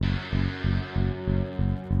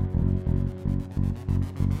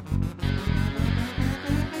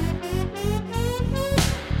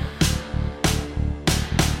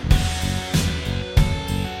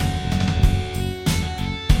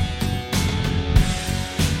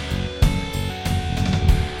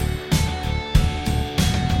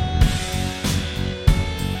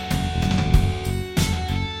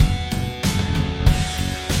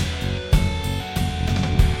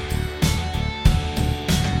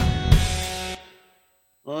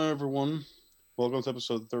Hi, everyone. Welcome to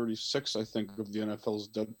episode 36, I think, of the NFL's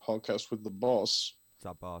Dead podcast with the boss. What's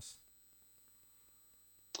up, boss?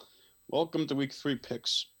 Welcome to week three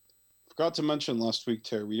picks. Forgot to mention last week,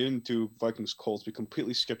 Terry, we didn't do Vikings Colts. We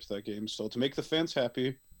completely skipped that game. So, to make the fans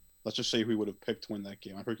happy, let's just say we would have picked to win that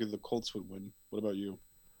game. I figured the Colts would win. What about you?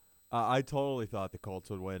 I totally thought the Colts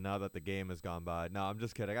would win now that the game has gone by. No, I'm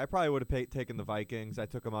just kidding. I probably would have taken the Vikings. I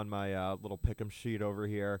took them on my little pick'em sheet over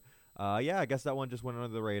here. Yeah, I guess that one just went under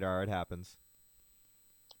the radar. It happens.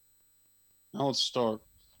 Now let's start.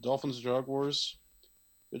 Dolphins Jaguars.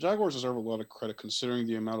 The Jaguars deserve a lot of credit considering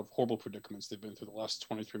the amount of horrible predicaments they've been through the last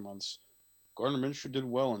 23 months. Gardner Minshew did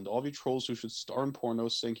well, and all of you trolls who should star in porno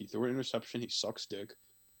saying he threw an interception, he sucks dick.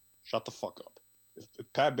 Shut the fuck up. If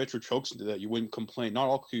Pat Bitcher chokes into that, you wouldn't complain. Not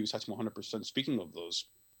all Qs has him 100%. Speaking of those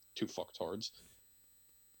two fucktards,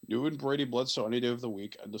 you and Brady Bledsoe any day of the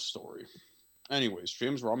week, end of story. Anyways,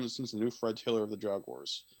 James Robinson's the new Fred Taylor of the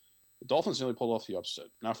Jaguars. The Dolphins nearly pulled off the upset.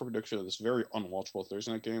 Now for prediction of this very unwatchable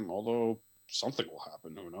Thursday night game, although something will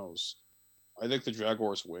happen, who knows. I think the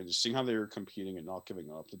Jaguars win. Just seeing how they are competing and not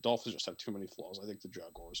giving up. The Dolphins just have too many flaws. I think the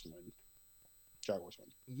Jaguars win. Jaguars win.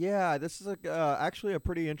 Yeah, this is actually a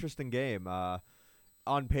pretty interesting game.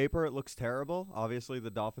 On paper, it looks terrible. Obviously, the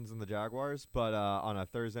Dolphins and the Jaguars, but on a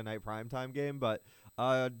Thursday night primetime game. But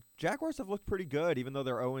Jaguars have looked pretty good, even though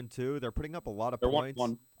they're 0-2. They're putting up a lot of They're 1 points.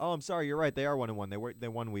 1. Oh, I'm sorry, you're right. They are 1-1. They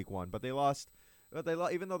won week one, but they lost. But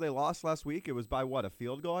even though they lost last week, it was by what, a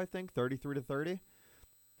field goal? I think 33-30.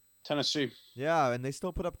 Tennessee. Yeah, and they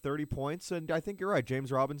still put up 30 points, and I think you're right.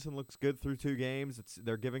 James Robinson looks good through two games.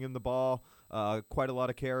 They're giving him the ball, quite a lot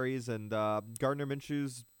of carries, and Gardner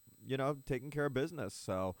Minshew's taking care of business.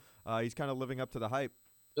 So he's kind of living up to the hype.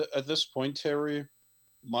 At this point, Terry,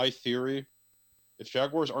 my theory, if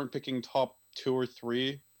Jaguars aren't picking top two or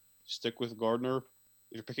three, stick with Gardner.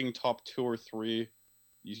 If you're picking top two or three,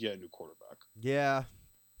 you get a new quarterback. Yeah,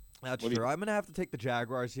 that's What do true. you I'm gonna have to take the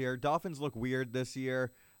Jaguars here. Dolphins look weird this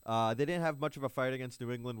year. They didn't have much of a fight against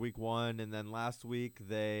New England week one, and then last week what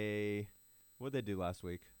did they do last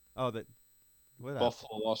week? Oh, that what happened?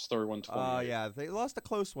 Buffalo lost 31-28. Yeah, they lost a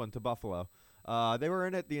close one to Buffalo. They were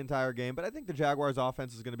in it the entire game, but I think the Jaguars'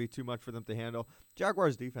 offense is going to be too much for them to handle.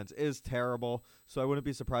 Jaguars' defense is terrible, so I wouldn't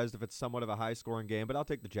be surprised if it's somewhat of a high-scoring game. But I'll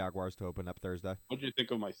take the Jaguars to open up Thursday. What do you think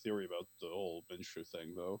of my theory about the whole Minshew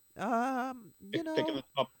thing, though? You know,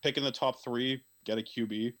 Picking the top three, get a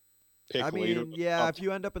QB. I Pick later. mean, yeah, if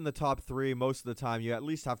you end up in the top three, most of the time you at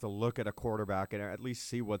least have to look at a quarterback and at least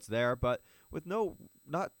see what's there. But with not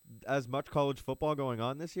as much college football going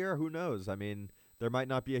on this year, who knows? I mean, there might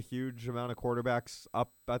not be a huge amount of quarterbacks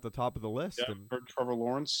up at the top of the list. Yeah, And for Trevor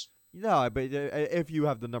Lawrence. but if you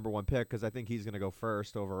have the number one pick, because I think he's going to go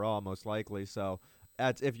first overall, most likely. So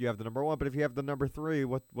that's if you have the number one. But if you have the number three,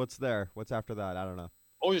 what's there? What's after that? I don't know.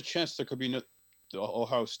 Always a chance there could be the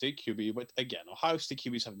Ohio State QB, but again, Ohio State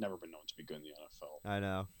QBs have never been known to be good in the NFL. I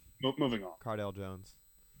know. Moving on. Cardell Jones.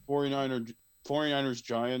 49ers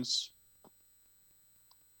Giants.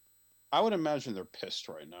 I would imagine they're pissed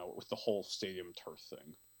right now with the whole stadium turf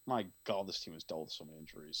thing. My God, this team has dealt with so many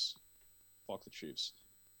injuries. Fuck the Chiefs.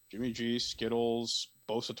 Jimmy G, Skittles,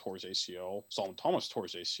 Bosa tore his ACL. Solomon Thomas tore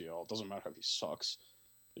his ACL. Doesn't matter if he sucks.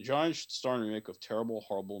 The Giants should start a remake of Terrible,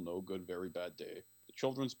 Horrible, No Good, Very Bad Day. The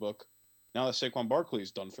children's book. Now that Saquon Barkley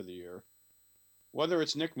is done for the year. Whether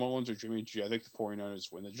it's Nick Mullins or Jimmy G, I think the 49ers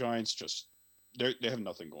win. The Giants they have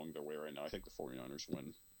nothing going their way right now. I think the 49ers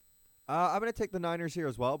win. I'm going to take the Niners here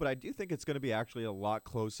as well, but I do think it's going to be actually a lot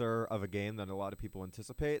closer of a game than a lot of people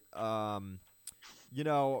anticipate. Obviously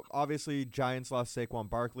Giants lost Saquon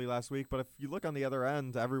Barkley last week, but if you look on the other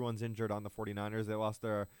end, everyone's injured on the 49ers. They lost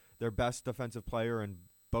their best defensive player in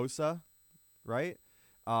Bosa, right?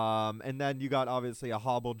 And then you got obviously a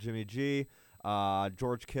hobbled Jimmy G,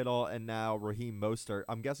 George Kittle, and now Raheem Mostert.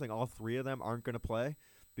 I'm guessing all three of them aren't going to play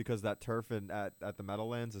because that turf at the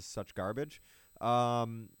Meadowlands is such garbage.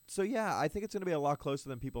 So yeah, I think it's going to be a lot closer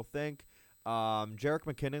than people think. Jerick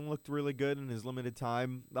McKinnon looked really good in his limited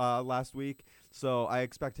time last week, so I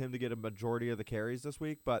expect him to get a majority of the carries this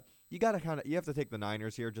week. But you have to take the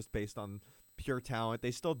Niners here just based on pure talent.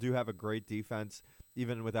 They still do have a great defense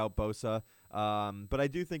even without Bosa. But I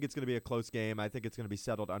do think it's going to be a close game. I think it's going to be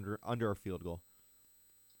settled under a field goal.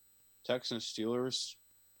 Texans Steelers.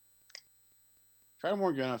 Try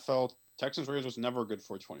more NFL. Texans Raiders was never a good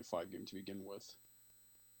 425 game to begin with.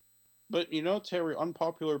 But Terry,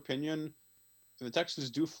 unpopular opinion. If the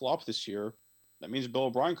Texans do flop this year, that means Bill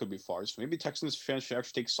O'Brien could be fired. So maybe Texans fans should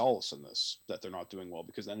actually take solace in this, that they're not doing well,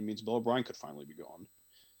 because then it means Bill O'Brien could finally be gone.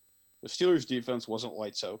 The Steelers' defense wasn't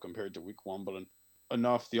lights out compared to week one, but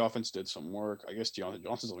enough. The offense did some work. I guess Deontay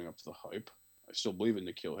Johnson's living up to the hype. I still believe in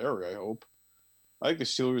Nikhil Harry, I hope. I think the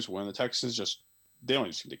Steelers win. The Texans just, they don't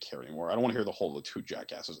even seem to care anymore. I don't want to hear the whole of the two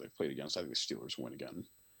jackasses they've played against. I think the Steelers win again.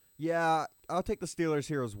 Yeah, I'll take the Steelers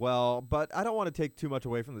here as well, but I don't want to take too much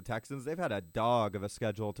away from the Texans. They've had a dog of a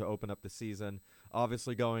schedule to open up the season.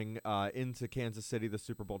 Obviously, going into Kansas City, the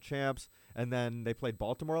Super Bowl champs, and then they played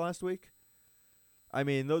Baltimore last week. I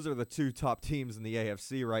mean, those are the two top teams in the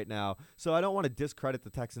AFC right now. So I don't want to discredit the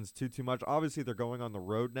Texans too much. Obviously, they're going on the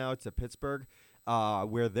road now to Pittsburgh,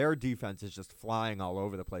 where their defense is just flying all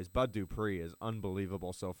over the place. Bud Dupree is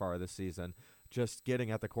unbelievable so far this season, just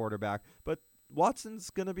getting at the quarterback. But Watson's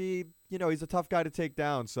going to be, he's a tough guy to take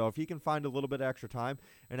down. So if he can find a little bit of extra time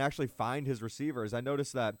and actually find his receivers, I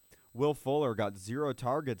noticed that Will Fuller got 0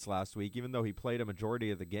 targets last week, even though he played a majority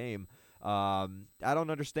of the game. I don't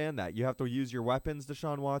understand that. You have to use your weapons,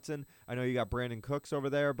 Deshaun Watson. I know you got Brandon Cooks over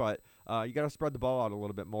there, but you got to spread the ball out a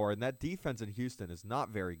little bit more. And that defense in Houston is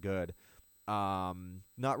not very good.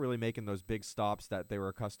 Not really making those big stops that they were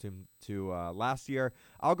accustomed to last year.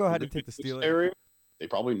 I'll go ahead and take the Steelers. They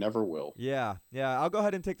probably never will. Yeah. I'll go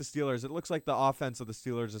ahead and take the Steelers. It looks like the offense of the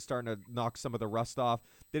Steelers is starting to knock some of the rust off.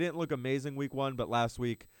 They didn't look amazing week 1, but last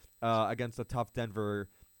week against a tough Denver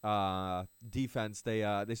defense, they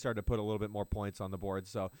started to put a little bit more points on the board.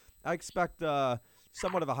 So I expect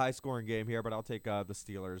somewhat of a high-scoring game here, but I'll take the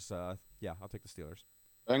Steelers. I'll take the Steelers.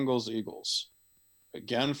 Bengals, Eagles.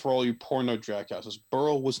 Again, for all you porno jackasses,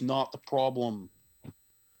 Burrow was not the problem.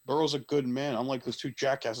 Burrow's a good man, unlike those two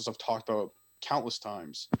jackasses I've talked about countless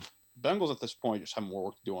times. Bengals at this point just have more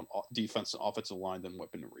work to do on defense and offensive line than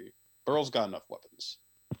weaponry. Burrow's got enough weapons.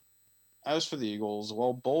 As for the Eagles,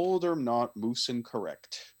 well, bold or not, Moose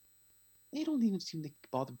incorrect. They don't even seem to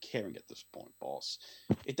bother caring at this point, boss.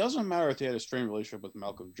 It doesn't matter if they had a strained relationship with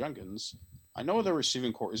Malcolm Jenkins. I know their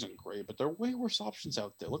receiving core isn't great, but there are way worse options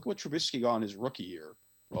out there. Look at what Trubisky got in his rookie year.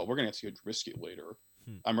 Well, we're going to get to Trubisky later.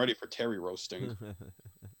 I'm ready for Terry roasting.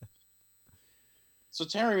 So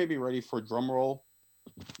Terry may be ready for a drum roll.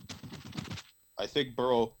 I think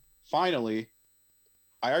Burrow, finally,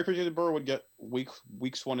 I predicted Burrow would get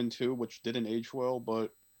weeks 1 and 2, which didn't age well,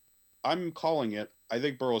 but I'm calling it. I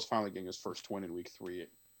think Burrow is finally getting his first win in week 3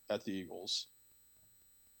 at the Eagles.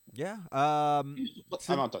 Yeah. I'm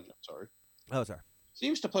not done yet. Sorry. Oh, sorry.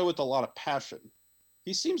 Seems to play with a lot of passion.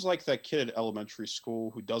 He seems like that kid at elementary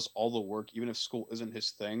school who does all the work, even if school isn't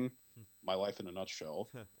his thing. My life in a nutshell.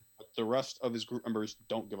 But the rest of his group members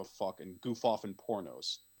don't give a fuck and goof off in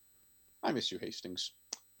pornos. I miss you, Hastings.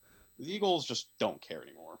 The Eagles just don't care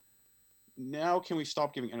anymore. Now can we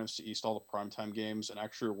stop giving NFC East all the primetime games and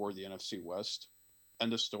actually reward the NFC West?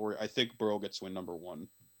 End of story. I think Burrow gets win number 1.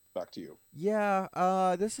 Back to you.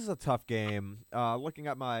 Yeah, this is a tough game. Looking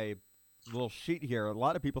at my little sheet here, a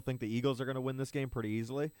lot of people think the Eagles are going to win this game pretty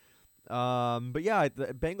easily. But yeah,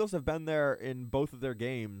 the Bengals have been there in both of their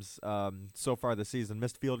games so far this season.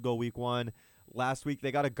 Missed field goal week 1. Last week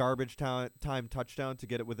they got a garbage time touchdown to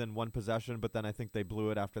get it within 1 possession, but then I think they blew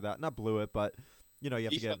it after that. Not blew it, but you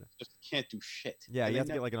have to get. Just can't do shit. Yeah, you have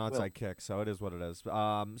to get like an onside kick, so it is what it is.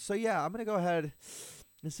 So yeah, I'm gonna go ahead.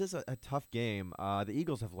 This is a tough game. The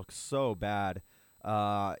Eagles have looked so bad.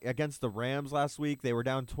 Against the Rams last week, they were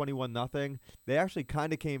down 21-0. They actually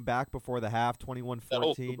kind of came back before the half, 21-14. That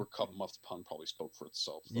whole Cooper Kupp muffed pun probably spoke for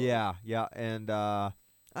itself. Though. Yeah, and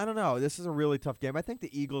I don't know. This is a really tough game. I think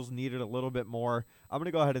the Eagles needed a little bit more. I'm going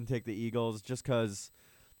to go ahead and take the Eagles just because,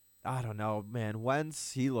 I don't know, man.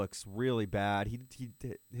 Wentz, he looks really bad.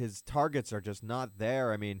 His targets are just not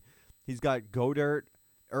there. I mean, he's got Goddard,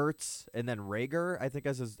 Ertz, and then Rager, I think,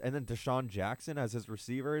 and then Deshaun Jackson as his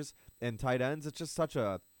receivers and tight ends. It's just such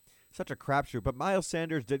a crapshoot. But Miles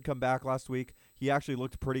Sanders did come back last week. He actually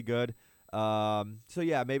looked pretty good. So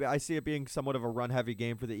yeah, maybe I see it being somewhat of a run-heavy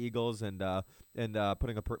game for the Eagles and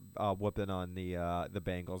putting a whooping on the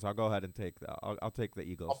Bengals. I'll go ahead and I'll take the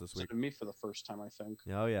Eagles this week. Me for the first time, I think.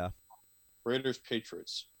 Oh yeah. Raiders,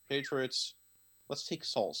 Patriots. Let's take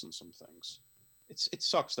solace in some things. It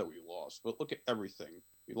sucks that we lost, but look at everything.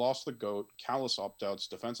 We lost the GOAT, countless opt-outs,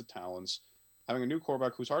 defensive talents, having a new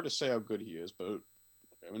quarterback who's hard to say how good he is, but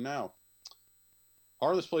even now.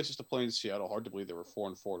 Hardest places to play in Seattle. Hard to believe they were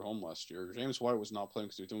 4-4 at home last year. James White was not playing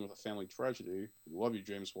because he was dealing with a family tragedy. We love you,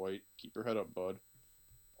 James White. Keep your head up, bud.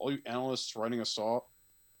 All you analysts writing us off,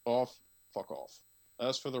 fuck off.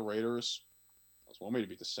 As for the Raiders, that was one way to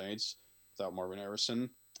beat the Saints without Marvin Harrison.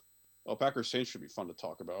 Well, Packers Saints should be fun to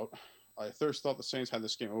talk about. I first thought the Saints had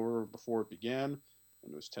this game over before it began,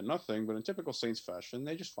 when it was 10-0, but in typical Saints fashion,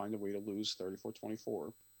 they just find a way to lose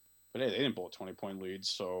 34-24. But hey, they didn't blow a 20-point lead,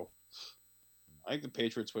 so I think the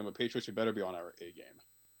Patriots win, but Patriots, we better be on our A game.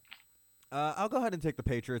 I'll go ahead and take the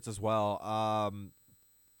Patriots as well.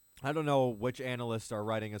 I don't know which analysts are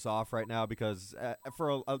writing us off right now because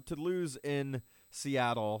to lose in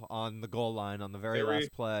Seattle on the goal line on the very Terry,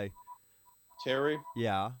 last play, Terry,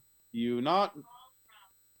 yeah, you not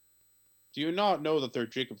do you not know that there are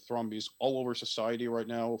Jacob Thrombies all over society right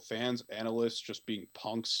now? Fans, analysts, just being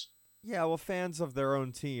punks. yeah. Well, fans of their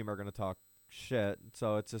own team are going to talk shit,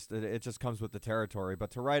 so it just comes with the territory.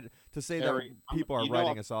 But to say that Terry, people are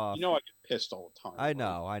writing us off, I get pissed all the time, right?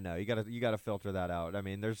 I know. You gotta filter that out. I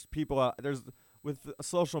mean, there's people there's with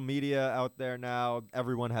social media out there now.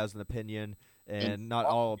 Everyone has an opinion, And and not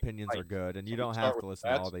fuck all Nick opinions Wright. are good. And you Can we don't start have with to listen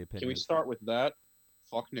to that? all the Can we opinions. start with that?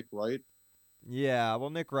 Fuck Nick Wright. Yeah,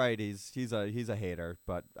 well, Nick Wright, he's a hater,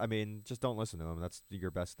 but I mean, just don't listen to him. That's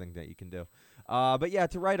your best thing that you can do. But yeah,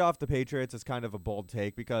 to write off the Patriots is kind of a bold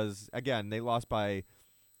take because again, they lost by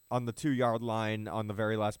on the 2 yard line on the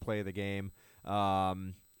very last play of the game.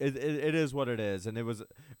 It is what it is, and it was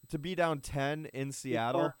to be down 10 in We weren't,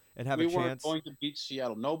 Seattle and have a we weren't chance. going to beat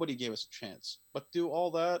Seattle. Nobody gave us a chance. But do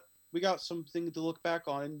all that, we got something to look back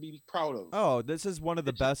on and be proud of. Oh, this is one of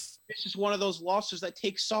the This is, best. this is one of those losses that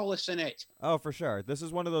takes solace in it. Oh, for sure. This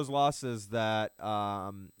is one of those losses that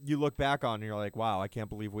you look back on and you're like, wow, I can't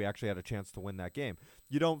believe we actually had a chance to win that game.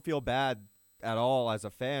 You don't feel bad at all as a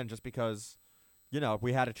fan just because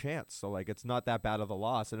we had a chance. So like it's not that bad of a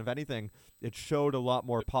loss. And if anything, it showed a lot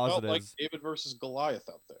more It felt like positives. David versus Goliath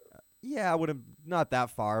out there. Yeah, I would have not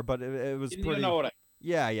that far, but it was Didn't even pretty. know what I.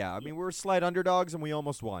 Yeah, yeah. I mean, we were slight underdogs and we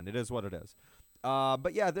almost won. It is what it is.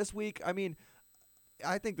 But yeah, this week, I mean,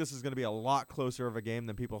 I think this is going to be a lot closer of a game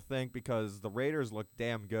than people think because the Raiders look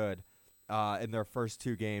damn good in their first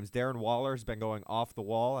two games. Darren Waller's been going off the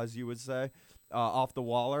wall, as you would say, off the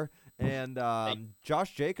waller. And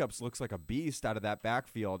Josh Jacobs looks like a beast out of that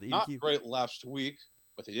backfield. Not great last week,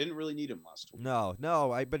 but they didn't really need him last week. No.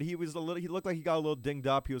 But he was he looked like he got a little dinged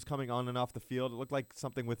up. He was coming on and off the field. It looked like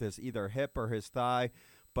something with his either hip or his thigh,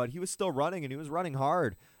 but he was still running and he was running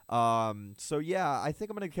hard. So yeah, I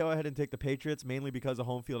think I'm going to go ahead and take the Patriots mainly because of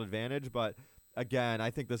home field advantage. But again,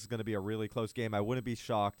 I think this is going to be a really close game. I wouldn't be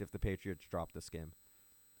shocked if the Patriots dropped this game.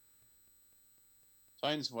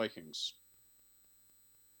 Titans Vikings.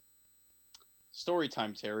 Story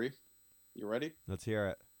time, Terry. You ready? Let's hear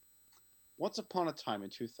it. Once upon a time in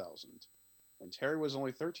 2000, when Terry was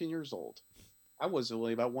only 13 years old, I was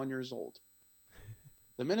only about 1 year old.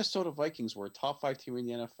 The Minnesota Vikings were a top 5 team in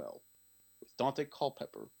the NFL, with Dante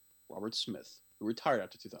Culpepper, Robert Smith, who retired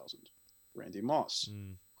after 2000, Randy Moss,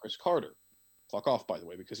 Chris Carter. Fuck off, by the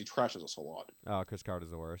way, because he trashes us a lot. Oh, Chris Carter's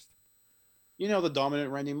the worst. You know the dominant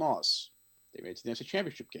Randy Moss. They made it to the NFC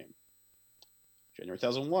Championship game. January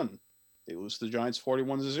 2001, they lose to the Giants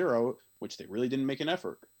 41-0, which they really didn't make an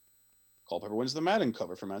effort. Culpepper wins the Madden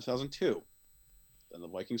cover for 2002. Then the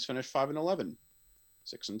Vikings finished 5-11,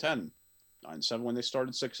 6-10, 9-7 when they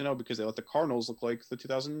started 6-0 because they let the Cardinals look like the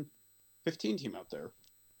 2015 team out there.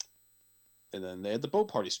 And then they had the boat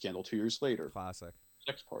party scandal 2 years later. Classic.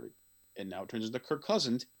 Sex party. And now it turns into Kirk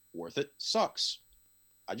Cousins. Worth it. Sucks.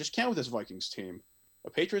 I just can't with this Vikings team. A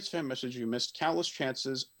Patriots fan message, you missed countless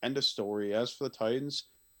chances. End of story. As for the Titans,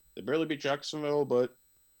 they barely beat Jacksonville, but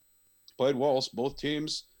played well. Both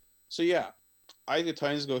teams. So yeah, I think the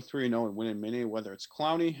Titans go 3-0 and win in many, whether it's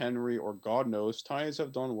Clowney, Henry, or God knows. Titans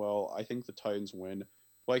have done well. I think the Titans win.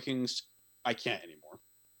 Vikings, I can't anymore.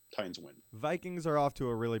 Titans win. Vikings are off to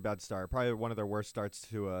a really bad start. Probably one of their worst starts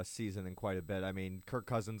to a season in quite a bit. I mean, Kirk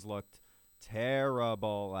Cousins looked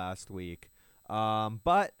terrible last week.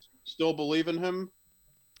 But still believe in him?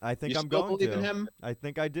 I think I'm going to. I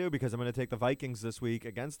think I do because I'm going to take the Vikings this week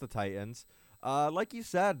against the Titans. Like you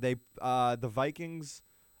said, the Vikings.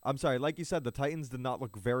 I'm sorry, like you said, the Titans did not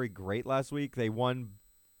look very great last week. They won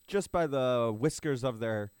just by the whiskers of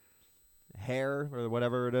their hair or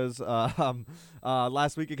whatever it is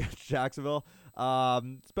last week against Jacksonville.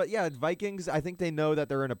 But yeah, Vikings, I think they know that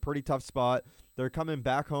they're in a pretty tough spot. They're coming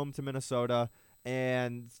back home to Minnesota.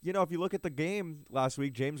 And, if you look at the game last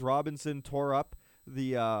week, James Robinson tore up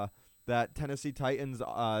the that Tennessee Titans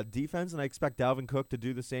defense, and I expect Dalvin Cook to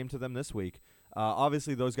do the same to them this week.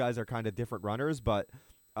 Obviously, those guys are kind of different runners, but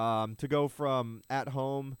to go from at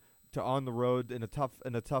home to on the road in a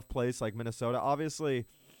tough place like Minnesota, obviously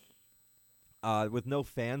with no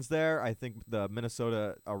fans there, I think the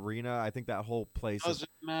Minnesota arena, I think that whole place doesn't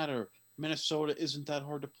matter. Minnesota isn't that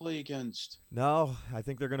hard to play against. No, I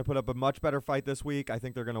think they're going to put up a much better fight this week. I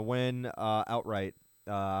think they're going to win outright.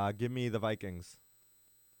 Give me the Vikings.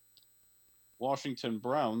 Washington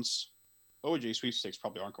Browns. OJ sweepstakes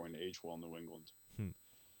probably aren't going to age well in New England.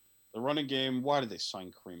 The running game, why did they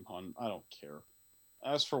sign Kareem Hunt? I don't care.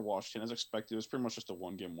 As for Washington, as expected, it was pretty much just a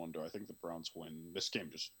one-game wonder. I think the Browns win. This game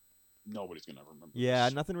just nobody's gonna remember Yeah,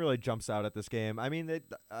 this. nothing really jumps out at this game. I mean,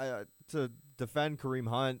 to defend Kareem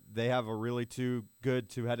Hunt, they have a really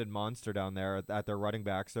two-headed monster down there at their running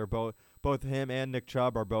backs. They're both him and Nick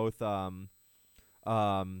Chubb are both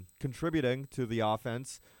contributing to the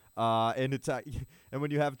offense. And it's and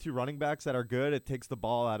when you have two running backs that are good, it takes the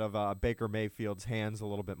ball out of Baker Mayfield's hands a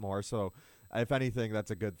little bit more. So, if anything,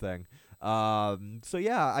 that's a good thing. So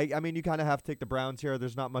yeah, I mean, you kind of have to take the Browns here.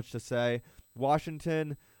 There's not much to say.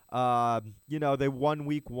 Washington, they won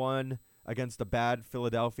week 1 against a bad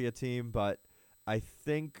Philadelphia team, but I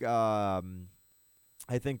think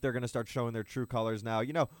I think they're going to start showing their true colors now.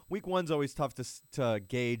 Week 1's always tough to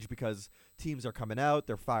gauge because teams are coming out,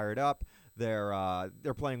 they're fired up,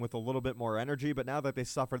 they're playing with a little bit more energy. But now that they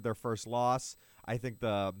suffered their first loss, I think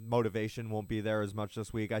the motivation won't be there as much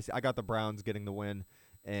this week. I got the Browns getting the win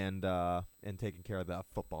and taking care of the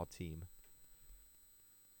football team.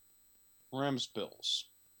 Rams Bills.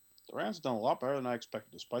 The Rams have done a lot better than I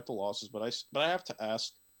expected, despite the losses. But I have to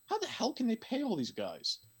ask, how the hell can they pay all these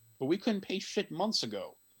guys? But we couldn't pay shit months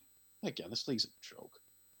ago. Again, this league's a joke.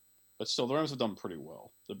 But still, the Rams have done pretty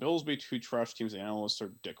well. The Bills beat two trash teams. The analysts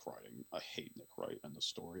are dick riding. I hate Nick Wright and the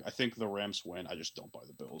story. I think the Rams win. I just don't buy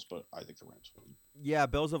the Bills, but I think the Rams win. Yeah,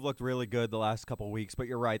 Bills have looked really good the last couple of weeks, but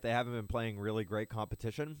you're right. They haven't been playing really great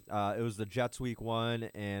competition. It was the Jets week 1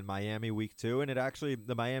 and Miami week 2, and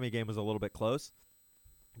the Miami game was a little bit close.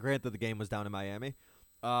 Granted, the game was down in Miami.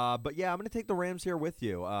 But yeah, I'm going to take the Rams here with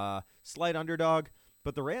you. Slight underdog.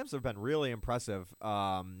 But the Rams have been really impressive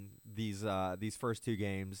these first 2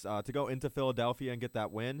 games. To go into Philadelphia and get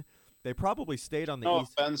that win, they probably stayed on the No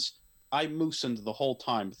East. offense, I moosened the whole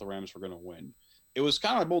time that the Rams were going to win. It was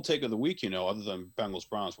kind of my bold take of the week, other than Bengals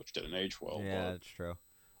Browns, which didn't age well. Yeah, that's true.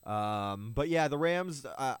 But yeah, the Rams.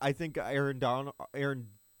 I think Aaron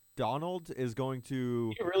Donald is going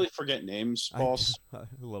to. You really forget names, boss. A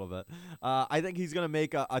little bit. I think he's going to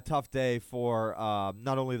make a tough day for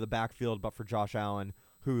not only the backfield but for Josh Allen,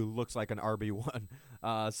 who looks like an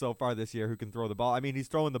RB1 so far this year, who can throw the ball. I mean, he's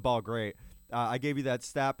throwing the ball great. I gave you that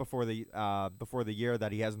stat before the year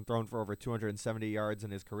that he hasn't thrown for over 270 yards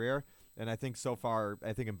in his career, and I think so far,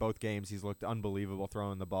 in both games he's looked unbelievable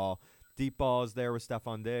throwing the ball. Deep balls there with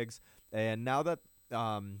Stephon Diggs, and now that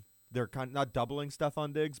they're kind of not doubling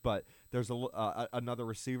Stephon Diggs, but there's another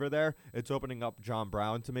receiver there. It's opening up John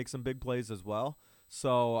Brown to make some big plays as well.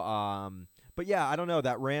 So, but yeah, I don't know.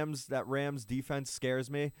 That Rams defense scares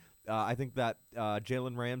me. I think that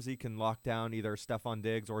Jalen Ramsey can lock down either Stephon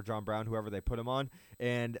Diggs or John Brown, whoever they put him on.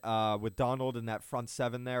 And with Donald in that front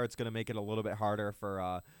 7 there, it's going to make it a little bit harder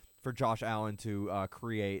for Josh Allen to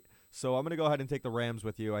create. So I'm going to go ahead and take the Rams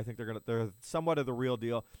with you. I think they're somewhat of the real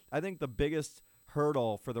deal. I think the biggest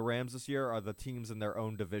hurdle for the Rams this year are the teams in their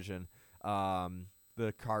own division.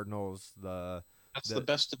 The Cardinals, That's the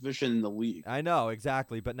best division in the league. I know,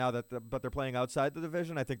 exactly. But now that they're playing outside the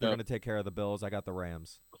division, I think they're going to take care of the Bills. I got the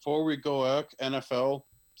Rams. Before we go back, NFL,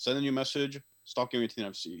 send a new message. Stop giving it to the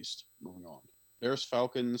NFC East. Moving on. Bears,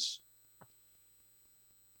 Falcons.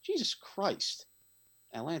 Jesus Christ.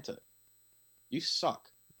 Atlanta. You suck.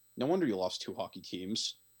 No wonder you lost 2 hockey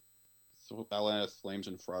teams. Atlanta Flames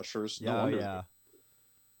and Thrashers.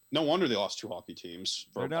 No wonder they lost 2 hockey teams.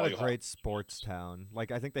 They're not a great sports town.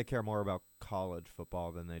 Like, I think they care more about college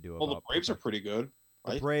football than they do about. Well, the Braves are pretty good.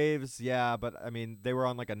 Right? The Braves, yeah, but I mean, they were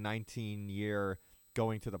on like a 19-year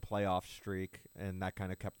going to the playoff streak, and that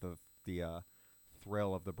kind of kept the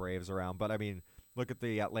thrill of the Braves around. But I mean, look at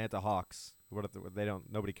the Atlanta Hawks. What if they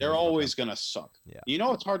don't? Nobody cares. They're always gonna suck. Yeah.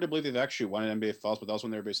 It's hard to believe they've actually won an NBA Finals, but that was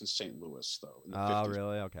when they were based in St. Louis, though. In the 50s.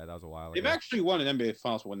 Really? Okay, that was a while ago. They've actually won an NBA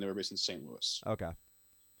Finals when they were based in St. Louis. Okay.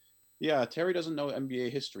 Yeah, Terry doesn't know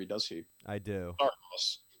NBA history, does he? I do. Sorry,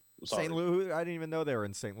 boss. St. Louis. I didn't even know they were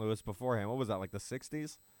in St. Louis beforehand. What was that, like the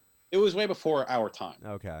 60s? It was way before our time.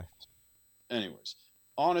 Okay. Anyways,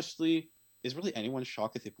 honestly, is really anyone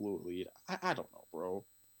shocked that they blew a lead? I don't know, bro.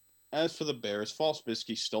 As for the Bears, False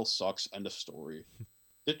Bisky still sucks. End of story.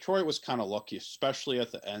 Detroit was kind of lucky, especially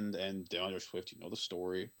at the end, and DeAndre Swift, the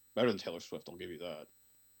story. Better than Taylor Swift, I'll give you that.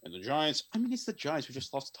 And the Giants, it's the Giants who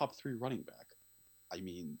just lost the top 3 running back.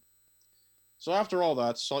 So after all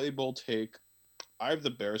that, slightly bold take, I have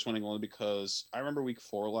the Bears winning only because I remember week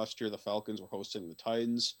 4 last year, the Falcons were hosting the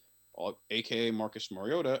Titans, a.k.a. Marcus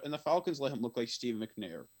Mariota, and the Falcons let him look like Steve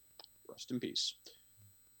McNair. Rest in peace.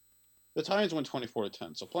 The Titans went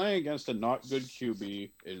 24-10. So playing against a not good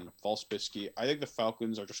QB in False Bisky, I think the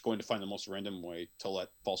Falcons are just going to find the most random way to let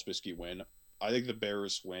False Bisky win. I think the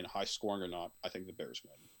Bears win, high scoring or not. I think the Bears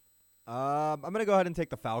win. I'm gonna go ahead and take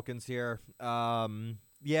the Falcons here.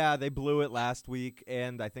 Yeah, they blew it last week,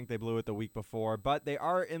 and I think they blew it the week before. But they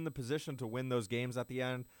are in the position to win those games at the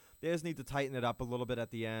end. They just need to tighten it up a little bit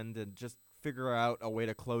at the end and just figure out a way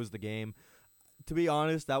to close the game. To be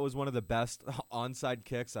honest, that was one of the best onside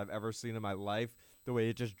kicks I've ever seen in my life. The way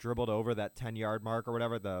it just dribbled over that 10-yard mark or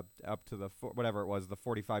whatever, up to the whatever it was, the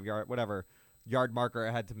 45-yard whatever yard marker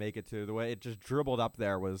I had to make it to. The way it just dribbled up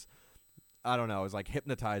there was, I don't know, it was like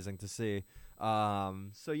hypnotizing to see.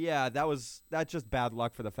 So yeah, that's just bad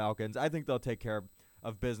luck for the Falcons. I think they'll take care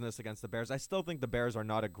of business against the Bears. I still think the Bears are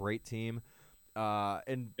not a great team.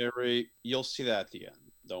 And You'll see that at the end.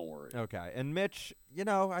 Don't worry. Okay, and Mitch,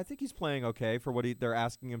 I think he's playing okay for what they're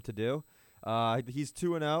asking him to do. He's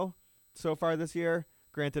 2-0 so far this year.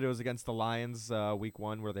 Granted, it was against the Lions week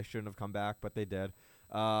 1 where they shouldn't have come back, but they did.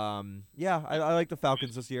 Yeah, I like the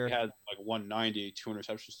Falcons this year. He had like 190, 2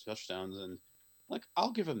 interceptions, touchdowns, and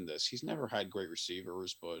I'll give him this. He's never had great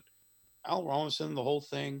receivers, but Al Robinson, the whole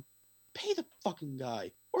thing, pay the fucking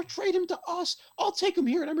guy or trade him to us. I'll take him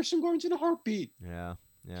here at Emerson Gardens in a heartbeat. Yeah,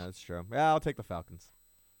 that's true. Yeah, I'll take the Falcons.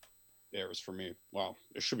 Bears for me. Wow,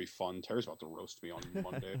 it should be fun. Terry's about to roast me on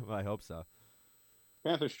Monday. Well, I hope so.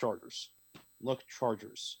 Panthers, Chargers. Look,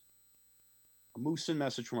 Chargers. A Moosin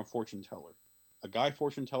message from a fortune teller. A guy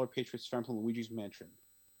fortune teller Patriots fan from Luigi's Mansion.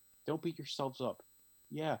 Don't beat yourselves up.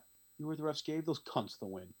 Yeah, you were the refs gave those cunts the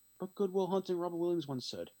win. But Goodwill Hunting, Robert Williams once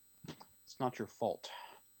said, it's not your fault.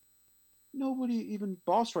 Nobody, even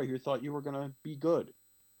Boss right here, thought you were going to be good.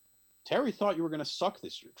 Terry thought you were going to suck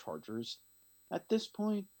this year, Chargers. At this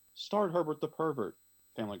point, start Herbert the pervert.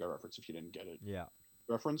 Family Guy reference if you didn't get it. Yeah.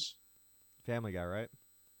 Reference? Family Guy, right?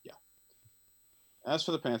 Yeah. As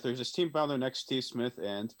for the Panthers, this team found their next Steve Smith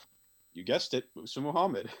and, you guessed it, Musa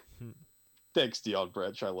Muhammad. Thanks, Deion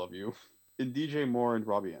Branch. I love you. And DJ Moore and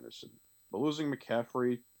Robbie Anderson. But losing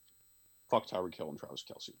McCaffrey, fuck Tyreek Hill and Travis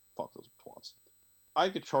Kelce. Fuck those twats. I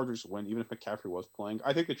think the Chargers win, even if McCaffrey was playing.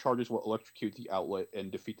 I think the Chargers will electrocute the outlet and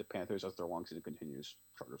defeat the Panthers as their long season continues.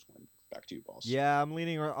 Chargers win. Back to you, boss. Yeah, I'm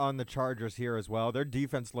leaning on the Chargers here as well. Their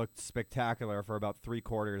defense looked spectacular for about 3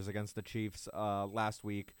 quarters against the Chiefs last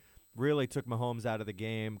week. Really took Mahomes out of the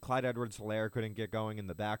game. Clyde Edwards-Helaire couldn't get going in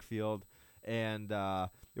the backfield. And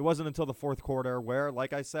it wasn't until the fourth quarter where,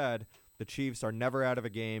 like I said, the Chiefs are never out of a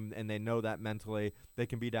game, and they know that mentally. They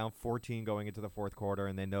can be down 14 going into the fourth quarter,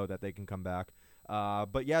 and they know that they can come back.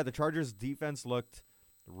 But yeah, the Chargers' defense looked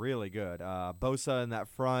really good. Bosa in that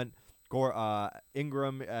front,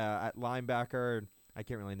 Ingram at linebacker. I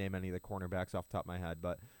can't really name any of the cornerbacks off the top of my head,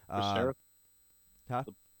 but Chris Harris? Huh?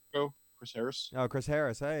 Chris Harris? Oh, Chris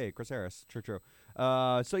Harris. Hey, Chris Harris. True.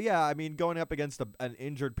 So yeah, I mean, going up against an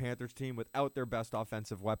injured Panthers team without their best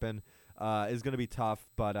offensive weapon is going to be tough.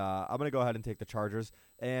 But I'm going to go ahead and take the Chargers.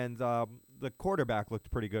 And the quarterback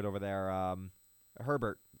looked pretty good over there.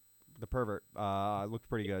 Herbert, the pervert, looked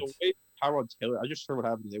pretty good. Tyrod Taylor. I just heard what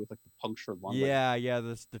happened today with the punctured lung. Yeah.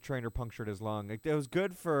 The trainer punctured his lung. It was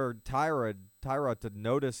good for Tyrod to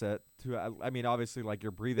notice it. I mean, obviously,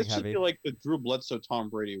 you're breathing this heavy. This should be like the Drew Bledsoe, Tom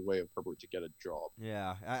Brady way of Herbert to get a job.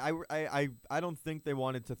 Yeah, I don't think they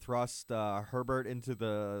wanted to thrust Herbert into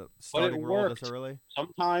the starting role this early.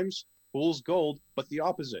 Sometimes fool's gold, but the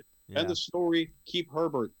opposite. Yeah. End of story. Keep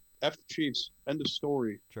Herbert. F the Chiefs. End of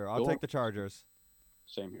story. Sure, I'll take the Chargers.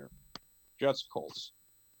 Same here. Jets, Colts.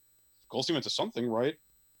 Colts team into something, right?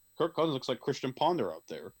 Kirk Cousins looks like Christian Ponder out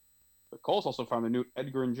there. The Colts also found a new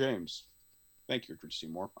Edgar and James. Thank you, Richard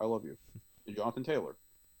Seymour. I love you. And Jonathan Taylor.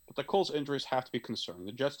 But the Colts injuries have to be concerning.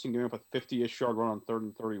 The Jets team giving up a 50-ish yard run on 3rd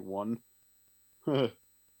and 31. I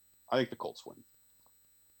think the Colts win.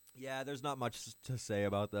 Yeah, there's not much to say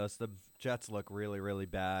about this. The Jets look really, really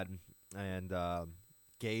bad. And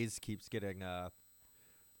Gaze keeps getting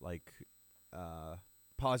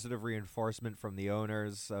positive reinforcement from the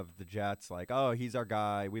owners of the Jets, oh, he's our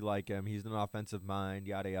guy, we like him, he's an offensive mind,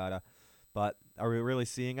 yada yada. But are we really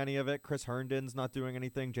seeing any of it? Chris Herndon's not doing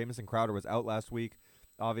anything. Jamison Crowder was out last week,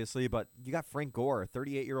 obviously, but you got Frank Gore,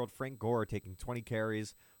 38-year-old Frank Gore, taking 20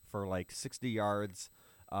 carries for 60 yards.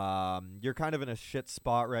 You're kind of in a shit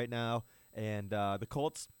spot right now, and the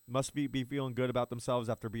Colts must be feeling good about themselves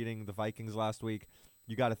after beating the Vikings last week.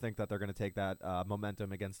 You got to think that they're going to take that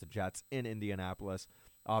momentum against the Jets in Indianapolis.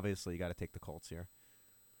 Obviously, you got to take the Colts here.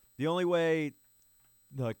 The only way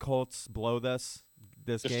the Colts blow this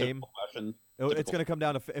game, it's going to come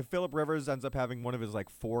down to if Phillip Rivers ends up having one of his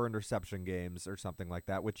 4 interception games or something like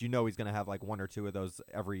that, which he's going to have 1 or 2 of those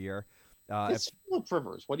every year. It's Phillip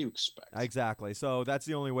Rivers. What do you expect? Exactly. So that's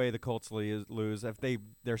the only way the Colts lose. If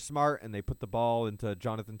they're smart and they put the ball into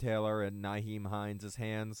Jonathan Taylor and Nyheim Hines'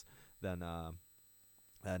 hands, then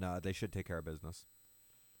they should take care of business.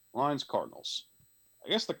 Lions, Cardinals. I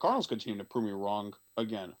guess the Cardinals continue to prove me wrong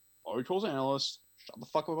again. Laurie Trolls analysts, shut the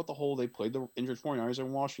fuck up about the hole they played the injured 49ers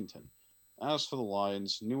in Washington. As for the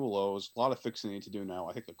Lions, new lows, a lot of fixing they need to do now.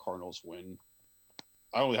 I think the Cardinals win.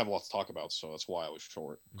 I don't really have a lot to talk about, so that's why I was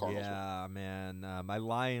short. Cardinals win. Yeah, man. My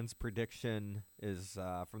Lions prediction is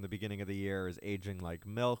from the beginning of the year is aging like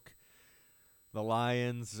milk. The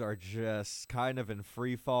Lions are just kind of in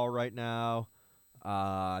free fall right now.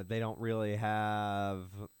 They don't really have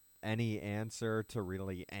any answer to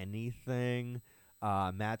really anything.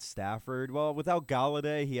 Matt Stafford, well, without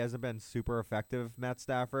Galladay, he hasn't been super effective, Matt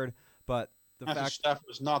Stafford. But the Matthew fact, Stafford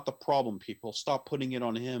is not the problem, people. Stop putting it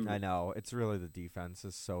on him. I know, it's really the defense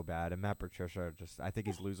is so bad. And Matt Patricia, just, I think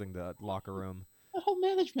he's losing the locker room. The whole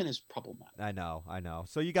management is problematic. I know, I know.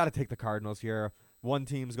 So you got to take the Cardinals here. One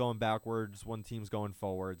team's going backwards, one team's going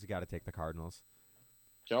forwards. You got to take the Cardinals.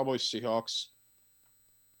 Cowboys, Seahawks.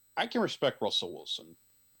 I can respect Russell Wilson.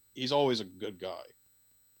 He's always a good guy.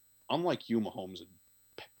 Unlike you, Mahomes and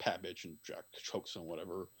Pavich and Jack Chokes and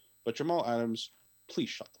whatever. But Jamal Adams, please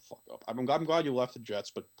shut the fuck up. I'm glad you left the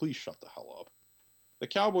Jets, but please shut the hell up. The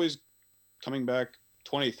Cowboys coming back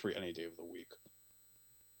 23 any day of the week.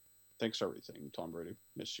 Thanks for everything, Tom Brady.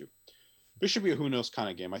 Miss you. This should be a who knows kind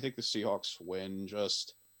of game. I think the Seahawks win.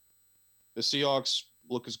 Just the Seahawks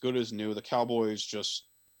look as good as new. The Cowboys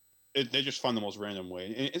they just find the most random way.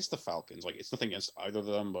 And it's the Falcons. Like it's nothing against either of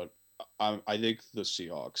them, but I think the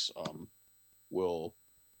Seahawks will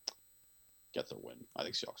get the win. I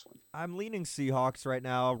think Seahawks win. I'm leaning Seahawks right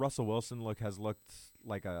now. Russell Wilson has looked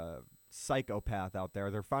like a psychopath out there.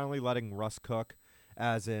 They're finally letting Russ cook,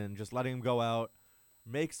 as in just letting him go out,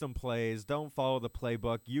 make some plays. Don't follow the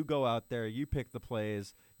playbook. You go out there. You pick the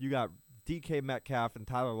plays. You got DK Metcalf and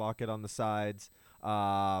Tyler Lockett on the sides.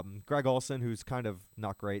 Greg Olsen, who's kind of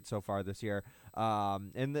not great so far this year.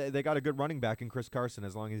 And they got a good running back in Chris Carson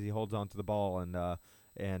as long as he holds on to the ball and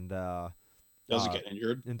doesn't get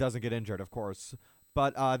injured. And doesn't get injured, of course.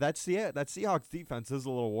 But that Seahawks defense is a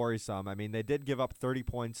little worrisome. I mean, they did give up 30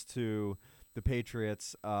 points to the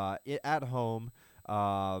Patriots at home.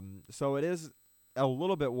 So it is a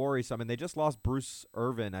little bit worrisome. And they just lost Bruce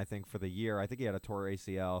Irvin, I think, for the year. I think he had a torn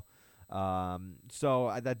ACL.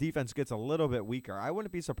 So that defense gets a little bit weaker. I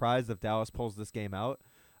wouldn't be surprised if Dallas pulls this game out.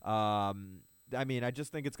 I mean, I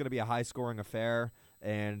just think it's going to be a high-scoring affair,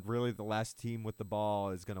 and really the last team with the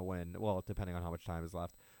ball is going to win. Well, depending on how much time is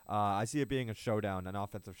left. I see it being a showdown, an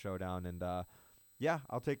offensive showdown, and yeah,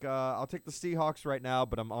 I'll take the Seahawks right now,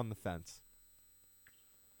 but I'm on the fence.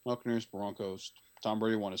 Buccaneers, Broncos. Tom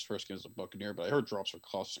Brady won his first game as a Buccaneer, but I heard drops are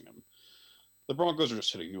costing him. The Broncos are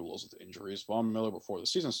just hitting new lows with injuries. Von Miller before the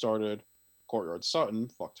season started, Courtyard Sutton,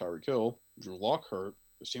 fuck Tyreek Hill, Drew Lock hurt.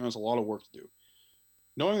 This team has a lot of work to do.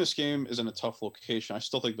 Knowing this game is in a tough location, I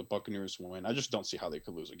still think the Buccaneers win. I just don't see how they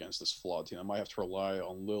could lose against this flawed team. I might have to rely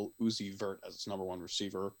on Lil Uzi Vert as its number one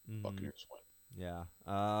receiver. Buccaneers win.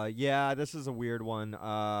 Yeah. Yeah, this is a weird one.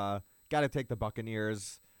 Got to take the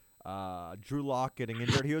Buccaneers. Drew Lock getting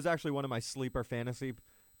injured. He was actually one of my sleeper fantasy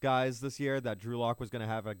guys this year, that Drew Lock was going to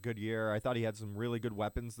have a good year. I thought he had some really good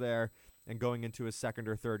weapons there, and going into his second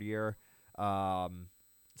or third year,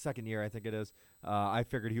 second year I think it is, I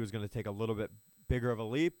figured he was going to take a little bit bigger of a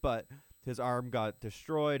leap, but his arm got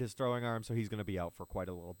destroyed, his throwing arm, so he's going to be out for quite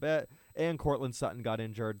a little bit. And Courtland Sutton got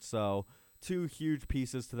injured, so two huge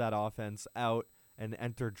pieces to that offense out, and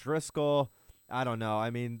enter Driscoll. I don't know. I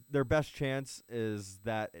mean, their best chance is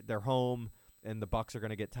that they're home and the Bucs are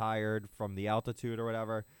going to get tired from the altitude or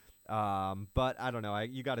whatever. But I don't know.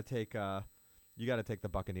 You got to take the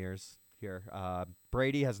Buccaneers here.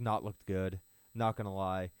 Brady has not looked good. Not going to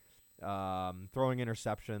lie. Throwing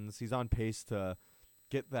interceptions. He's on pace to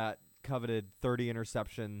get that coveted 30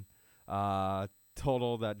 interception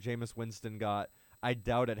total that Jameis Winston got. I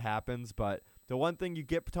doubt it happens, but the one thing you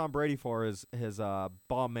get Tom Brady for is his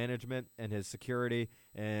ball management and his security,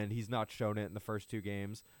 and he's not shown it in the first two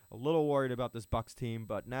games. A little worried about this Bucs team,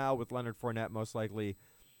 but now with Leonard Fournette most likely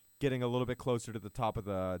getting a little bit closer to the top of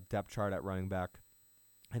the depth chart at running back,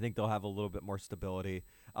 I think they'll have a little bit more stability.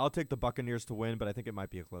 I'll take the Buccaneers to win, but I think it might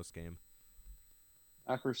be a close game.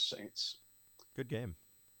 Packers Saints. Good game.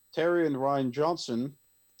 Terry and Ryan Johnson,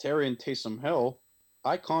 Terry and Taysom Hill,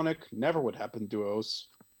 iconic, never would happen duos.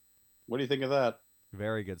 What do you think of that?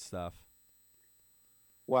 Very good stuff.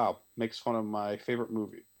 Wow, makes fun of my favorite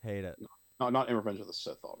movie. Hate it. Not in Revenge of the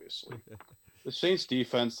Sith, obviously. The Saints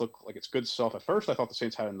defense looked like it's good stuff. At first, I thought the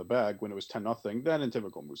Saints had it in the bag when it was 10-0. Then, in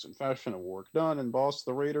typical Moosin fashion, and work done, and boss,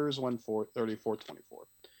 the Raiders went for 34-24.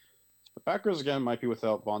 The Packers, again, might be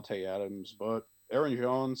without Vontae Adams, but Aaron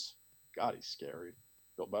Jones, God, he's scary.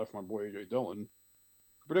 Feel bad for my boy A.J. Dillon.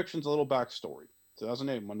 Predictions, a little backstory.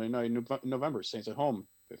 2008, Monday night, November, Saints at home,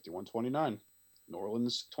 51-29. New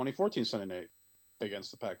Orleans, 2014 Sunday night against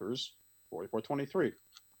the Packers, 44-23.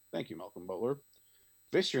 Thank you, Malcolm Butler.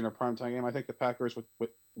 This year in a primetime game, I think the Packers would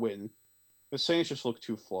win. The Saints just look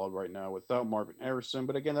too flawed right now without Marvin Harrison.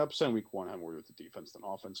 But again, the upset in week one had more to do with the defense than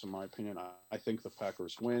offense, in my opinion. I think the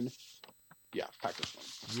Packers win. Yeah, Packers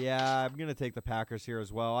win. Yeah, I'm gonna take the Packers here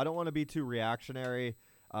as well. I don't want to be too reactionary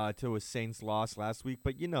to a Saints loss last week,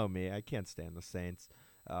 but you know me, I can't stand the Saints.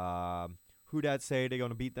 Who that say they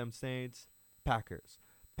gonna beat them Saints? Packers,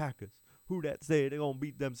 Packers. Who that say they gonna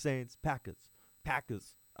beat them Saints? Packers,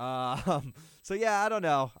 Packers. So yeah, I don't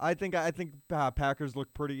know. I think Packers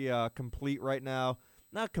look pretty complete right now.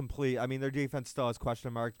 Not complete. I mean, their defense still has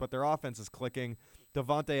question marks, but their offense is clicking.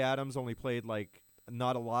 Devontae Adams only played like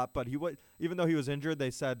not a lot, but even though he was injured, they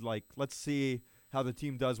said like let's see how the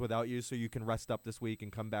team does without you, so you can rest up this week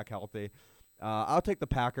and come back healthy. I'll take the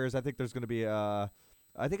Packers. I think there's going to be I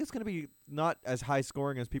think it's going to be not as high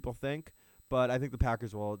scoring as people think, but I think the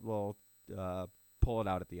Packers will pull it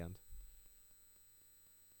out at the end.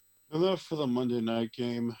 Enough for the Monday night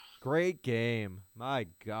game. Great game. My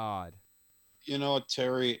God. You know what,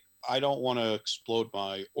 Terry? I don't want to explode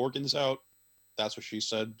my organs out. That's what she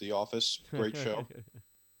said. The Office. Great show.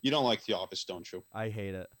 You don't like The Office, don't you? I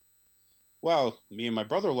hate it. Wow, me and my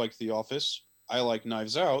brother like The Office. I like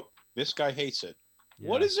Knives Out. This guy hates it. Yeah.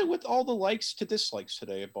 What is it with all the likes to dislikes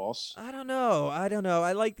today, boss? I don't know. I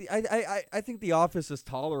like I think The Office is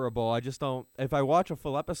tolerable. I just don't. If I watch a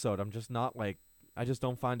full episode, I'm just not like. I just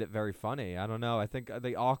don't find it very funny. I don't know. I think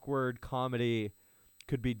the awkward comedy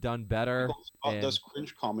could be done better. Does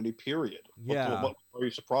cringe comedy, period. Yeah. What are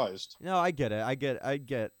you surprised? No, I get it. I get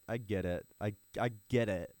it. I get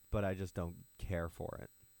it, but I just don't care for it.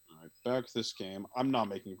 All right, back to this game. I'm not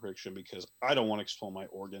making a prediction because I don't want to explode my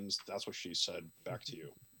organs. That's what she said. Back to you.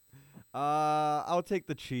 I'll take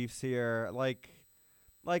the Chiefs here. Like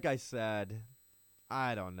I said,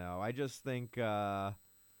 I don't know. I just think the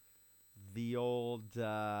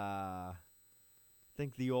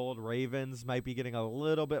old Ravens might be getting a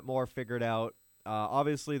little bit more figured out.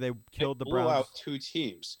 Obviously, they killed the blew Browns. Out two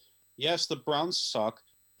teams. Yes, the Browns suck.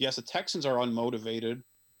 Yes, the Texans are unmotivated.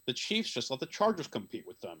 The Chiefs just let the Chargers compete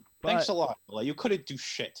with them. Thanks a lot, LA. You couldn't do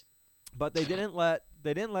shit. But they didn't let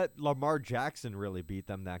Lamar Jackson really beat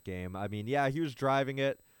them that game. I mean, yeah, he was driving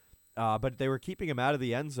it, but they were keeping him out of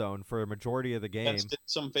the end zone for a majority of the game. Did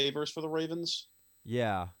some favors for the Ravens.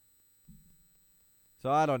 Yeah. So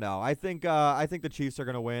I don't know. I think the Chiefs are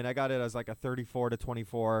gonna win. I got it as like a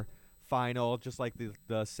 34-24 final, just like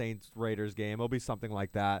the Saints Raiders game. It'll be something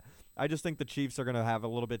like that. I just think the Chiefs are gonna have a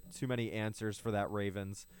little bit too many answers for that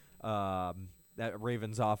Ravens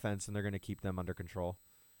offense, and they're gonna keep them under control.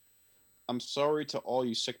 I'm sorry to all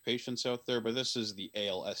you sick patients out there, but this is the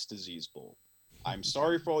ALS disease bowl. I'm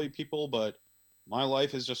sorry for all you people, but my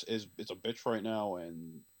life is it's a bitch right now,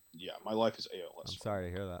 and yeah, my life is ALS. I'm sorry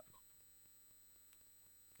to hear that.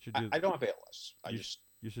 I don't have ALS.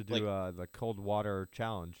 You should do the cold water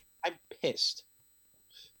challenge. I'm pissed.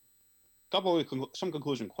 Some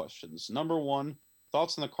conclusion questions. Number one,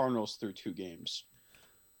 thoughts on the Cardinals through two games.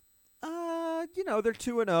 They're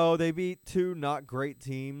 2-0. They beat two not great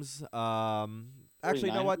teams. Actually,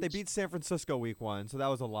 you know what? They beat San Francisco week 1, so that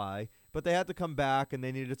was a lie. But they had to come back, and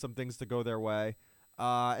they needed some things to go their way.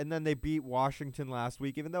 And then they beat Washington last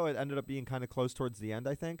week, even though it ended up being kind of close towards the end,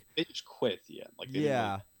 I think. They just quit at the end.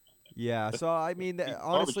 Yeah. So, I mean,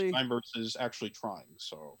 honestly, time versus actually trying.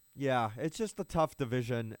 So yeah, it's just a tough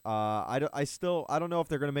division. I don't know if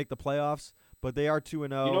they're going to make the playoffs, but they are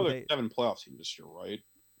 2-0. There's 7 playoff teams this year, right?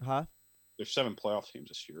 Huh? There's 7 playoff teams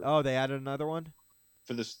this year. Oh, they added another one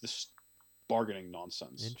for this bargaining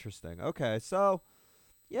nonsense. Interesting. Okay, so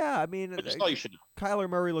yeah, I mean, I just thought you should know. Kyler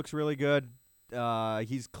Murray looks really good.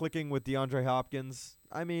 He's clicking with DeAndre Hopkins.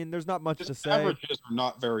 I mean, there's not much to say. Averages are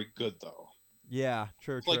not very good though. Yeah,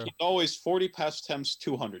 true. Like he's always 40 pass attempts,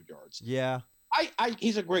 200 yards. Yeah.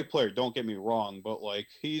 He's a great player. Don't get me wrong, but like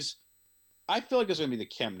I feel like he's gonna be the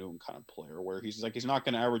Cam Newton kind of player where he's not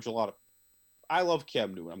gonna average a lot of. I love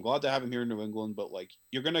Cam Newton. I'm glad to have him here in New England, but like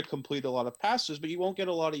you're gonna complete a lot of passes, but you won't get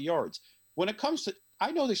a lot of yards. When it comes to,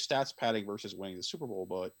 I know the stats padding versus winning the Super Bowl,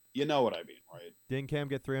 but you know what I mean, right? Didn't Cam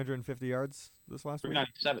get 350 yards this last week?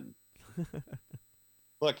 397.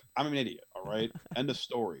 Look, I'm an idiot. All right, end of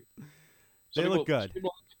story. They look good.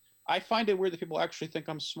 I find it weird that people actually think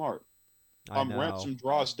I'm smart. I'm Ransom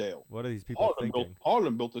Drosdale. What are these people thinking?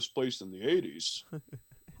 Harlem built this place in the 80s.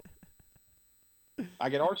 I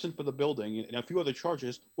get arson for the building and a few other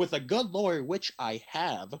charges with a good lawyer, which I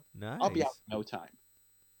have. Nice. I'll be out in no time.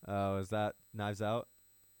 Oh, is that Knives Out?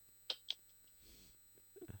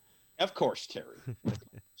 Of course, Terry.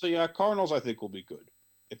 So yeah, Cardinals I think will be good.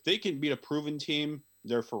 If they can beat a proven team,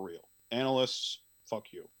 they're for real. Analysts,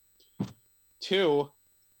 fuck you. 2,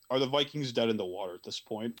 Are the Vikings dead in the water at this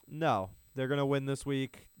point? No, they're gonna win this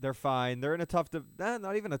week. They're fine. They're in a tough,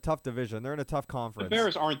 not even a tough division. They're in a tough The conference.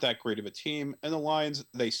 Bears aren't that great of a team, and the Lions,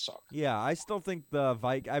 they suck. Yeah, I still think the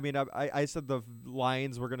I mean, I said the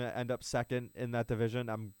Lions were gonna end up second in that division.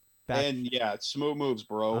 I'm back. And yeah, smooth moves,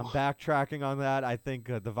 bro. I'm backtracking on that. I think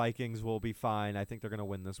the Vikings will be fine. I think they're gonna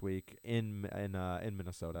win this week in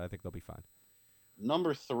Minnesota. I think they'll be fine.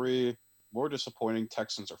 Number 3, more disappointing,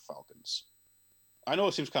 Texans or Falcons. I know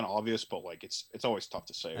it seems kind of obvious, but like it's always tough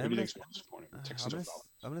to say. Who do you think's more disappointing, Texans or Falcons?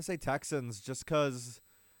 I'm gonna say Texans just because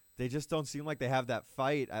they just don't seem like they have that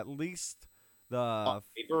fight. At least On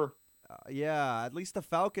paper, at least the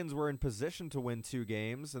Falcons were in position to win 2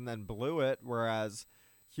 games and then blew it, whereas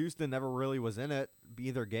Houston never really was in it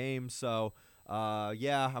either game. So I'm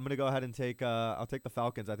gonna go ahead and I'll take the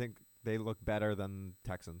Falcons. I think they look better than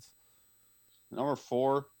Texans. number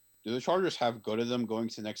 4, do the Chargers have good of them going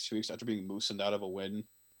to the next 2 weeks after being moosened out of a win?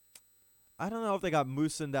 I don't know if they got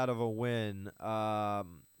moosened out of a win.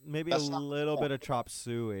 Maybe That's a not little the bit of chop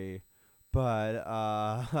suey, but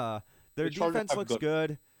their The Chargers defense have looks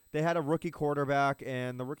good. They had a rookie quarterback,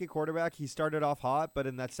 and the rookie quarterback, he started off hot, but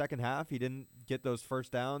in that second half, he didn't get those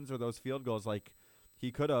first downs or those field goals like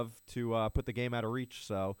he could have to put the game out of reach.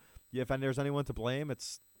 So, if there's anyone to blame,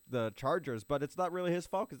 it's the Chargers, but it's not really his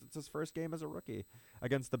fault because it's his first game as a rookie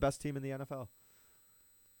against the best team in the NFL.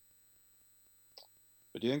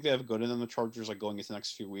 But do you think they have good in them, the Chargers, like going into the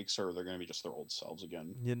next few weeks, or they're going to be just their old selves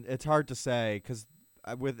again? It's hard to say because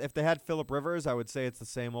if they had Phillip Rivers, I would say it's the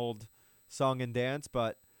same old song and dance.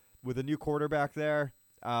 But with a new quarterback there,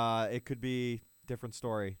 it could be different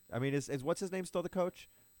story. I mean, is what's his name still the coach?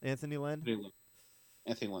 Anthony Lynn?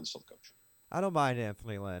 Anthony Lynn's still the coach. I don't mind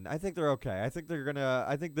Anthony Lynn. I think they're okay. I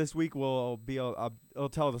think this week will be it'll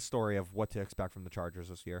tell the story of what to expect from the Chargers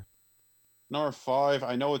this year. Number 5,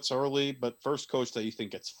 I know it's early, but first coach that you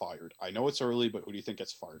think gets fired. I know it's early, but who do you think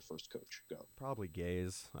gets fired first coach? Go. Probably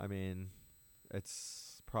Gaze. I mean,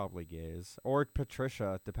 it's probably Gaze or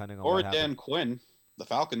Patricia, depending on Or what Dan happens. Quinn, the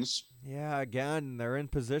Falcons. Yeah, again, they're in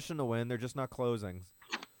position to win. They're just not closing.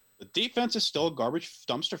 The defense is still a garbage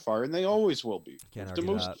dumpster fire, and they always will be. Can't The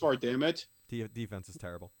argue moves that. far, damn it. Defense is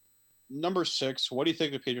terrible. Number 6, what do you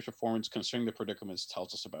think the Patriots' performance, considering the predicaments,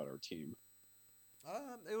 tells us about our team?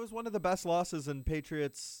 It was one of the best losses in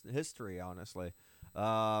Patriots history, honestly.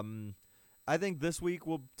 I think this week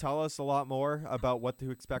will tell us a lot more about what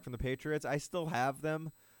to expect from the Patriots. I still have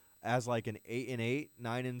them as like an 8-8,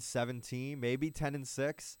 9-17, maybe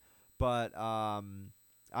 10-6, but I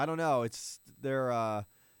don't know. It's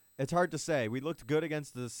hard to say. We looked good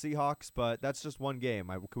against the Seahawks, but that's just one game.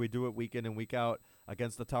 Can we do it week in and week out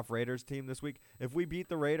against the tough Raiders team this week? If we beat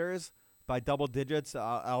the Raiders by double digits,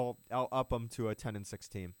 I'll up them to a 10-6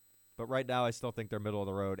 team. But right now, I still think they're middle of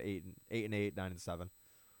the road, 8-8, 9-7.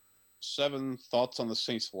 7, thoughts on the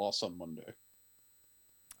Saints' loss on Monday?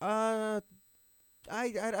 I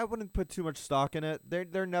wouldn't put too much stock in it.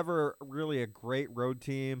 They're never really a great road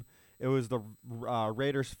team. It was the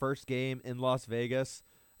Raiders' first game in Las Vegas.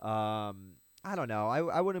 I don't know.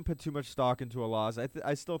 I wouldn't put too much stock into a loss.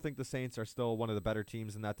 I still think the Saints are still one of the better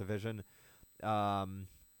teams in that division.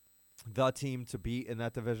 The team to beat in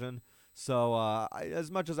that division. So as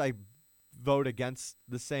much as I vote against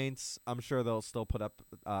the Saints, I'm sure they'll still put up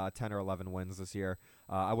 10 or 11 wins this year.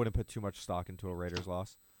 I wouldn't put too much stock into a Raiders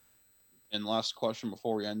loss. And last question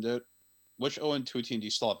before we end it. Which 0-2 team do you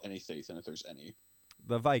still have any faith in, if there's any?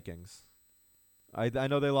 The Vikings. I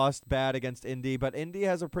know they lost bad against Indy, but Indy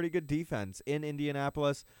has a pretty good defense in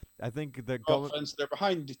Indianapolis. I think they're going. Offense, they're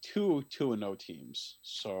behind 2-0 teams.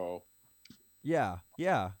 So. Yeah.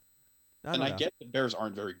 I get the Bears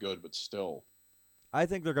aren't very good, but still. I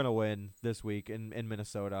think they're going to win this week in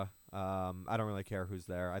Minnesota. I don't really care who's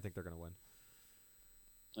there. I think they're going to win.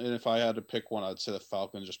 And if I had to pick one, I'd say the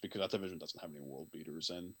Falcons, just because that division doesn't have any world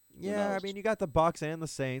beaters. And yeah, I mean, you got the Bucs and the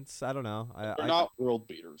Saints. I don't know. They're not world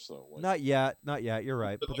beaters, though. Like, not yet. You're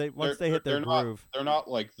right. But once they hit their groove, they're not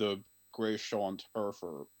like the greatest show on turf,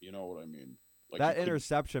 or you know what I mean. Like that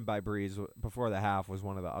interception by Breeze before the half was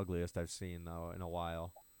one of the ugliest I've seen though in a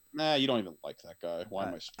while. Nah, you don't even like that guy. Why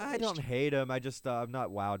am I surprised? I don't hate him. I just I'm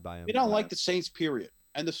not wowed by him. You don't like the Saints, period.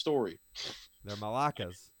 End of story. They're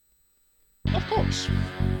Malakas. Of course.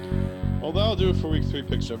 Well, that'll do it for week 3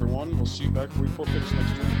 picks, everyone. We'll see you back for week 4 picks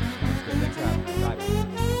next week. Thanks for having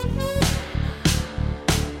me. Bye.